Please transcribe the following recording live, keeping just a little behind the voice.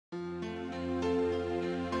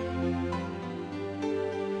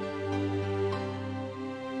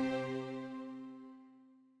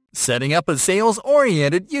Setting up a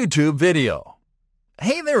sales-oriented YouTube video.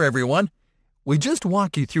 Hey there everyone! We just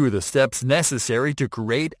walked you through the steps necessary to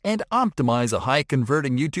create and optimize a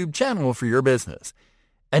high-converting YouTube channel for your business.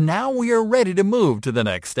 And now we are ready to move to the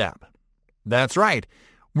next step. That's right,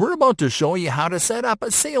 we're about to show you how to set up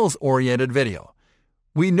a sales-oriented video.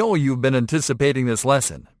 We know you've been anticipating this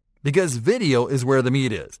lesson, because video is where the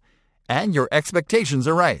meat is, and your expectations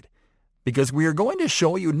are right, because we are going to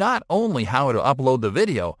show you not only how to upload the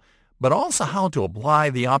video, but also how to apply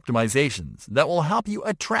the optimizations that will help you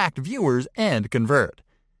attract viewers and convert.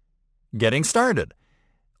 Getting started.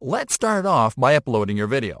 Let's start off by uploading your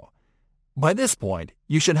video. By this point,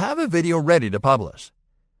 you should have a video ready to publish.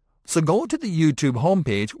 So go to the YouTube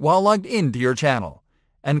homepage while logged into your channel,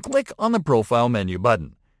 and click on the Profile menu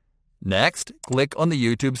button. Next, click on the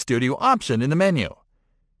YouTube Studio option in the menu.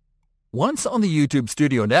 Once on the YouTube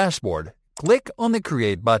Studio dashboard, click on the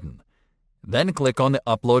Create button. Then click on the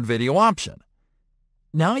Upload Video option.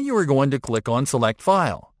 Now you are going to click on Select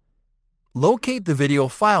File. Locate the video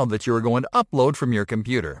file that you are going to upload from your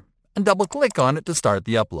computer and double-click on it to start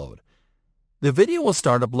the upload. The video will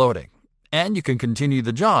start uploading, and you can continue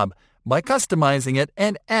the job by customizing it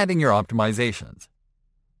and adding your optimizations.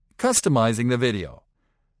 Customizing the video.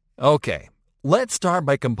 Okay, let's start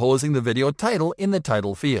by composing the video title in the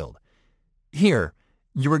title field. Here,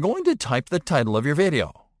 you are going to type the title of your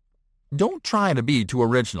video. Don't try to be too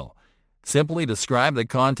original. Simply describe the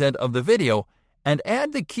content of the video and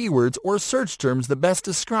add the keywords or search terms that best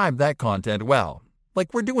describe that content well,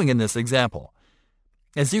 like we're doing in this example.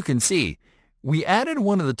 As you can see, we added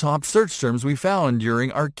one of the top search terms we found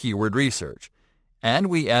during our keyword research, and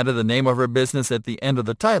we added the name of our business at the end of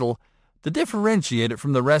the title to differentiate it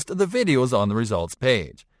from the rest of the videos on the results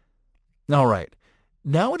page. Alright,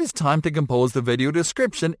 now it is time to compose the video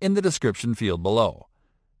description in the description field below.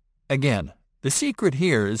 Again, the secret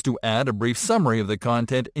here is to add a brief summary of the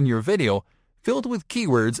content in your video filled with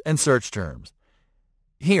keywords and search terms.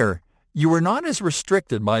 Here, you are not as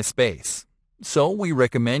restricted by space, so we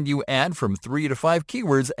recommend you add from 3 to 5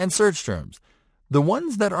 keywords and search terms, the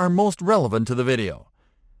ones that are most relevant to the video.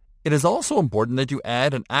 It is also important that you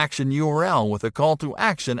add an action URL with a call to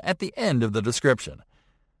action at the end of the description.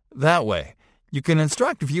 That way, you can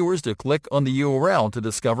instruct viewers to click on the URL to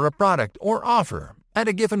discover a product or offer at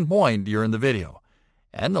a given point during the video,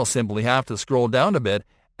 and they'll simply have to scroll down a bit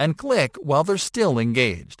and click while they're still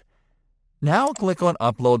engaged. Now click on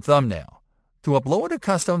Upload Thumbnail to upload a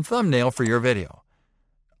custom thumbnail for your video.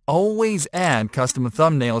 Always add custom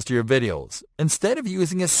thumbnails to your videos instead of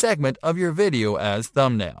using a segment of your video as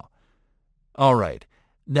thumbnail. Alright,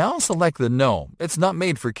 now select the No, It's Not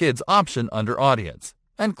Made for Kids option under Audience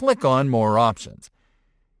and click on More Options.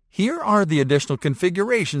 Here are the additional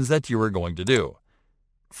configurations that you are going to do.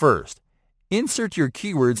 First, insert your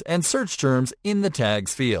keywords and search terms in the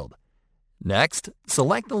Tags field. Next,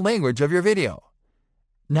 select the language of your video.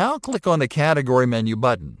 Now click on the Category menu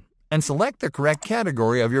button and select the correct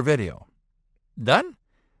category of your video. Done?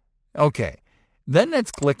 Okay, then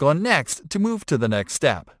let's click on Next to move to the next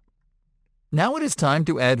step. Now it is time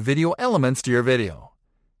to add video elements to your video.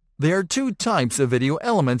 There are 2 types of video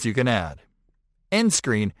elements you can add. End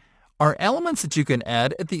screen are elements that you can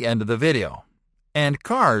add at the end of the video, and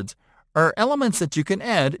cards are elements that you can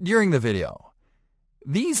add during the video.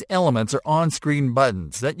 These elements are on-screen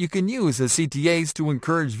buttons that you can use as CTAs to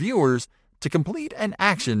encourage viewers to complete an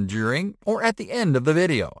action during or at the end of the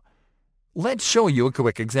video. Let's show you a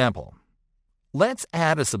quick example. Let's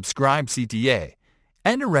add a subscribe CTA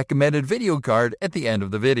and a recommended video card at the end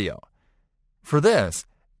of the video. For this,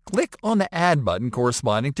 click on the Add button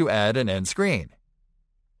corresponding to add an end screen.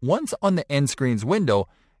 Once on the end screen's window,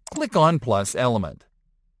 click on Plus element.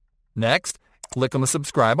 Next, click on the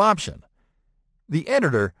Subscribe option. The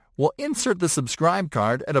editor will insert the subscribe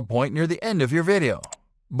card at a point near the end of your video,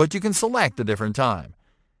 but you can select a different time.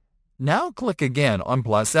 Now click again on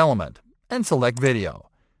Plus element and select Video.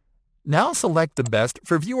 Now select the Best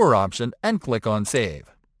for Viewer option and click on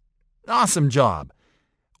Save. Awesome job!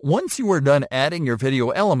 Once you are done adding your video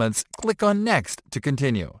elements, click on Next to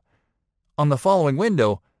continue. On the following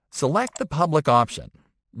window, select the Public option.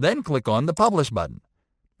 Then click on the Publish button.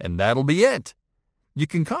 And that'll be it. You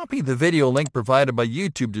can copy the video link provided by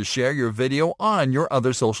YouTube to share your video on your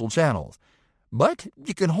other social channels. But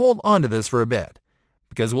you can hold on to this for a bit,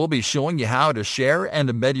 because we'll be showing you how to share and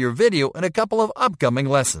embed your video in a couple of upcoming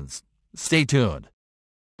lessons. Stay tuned.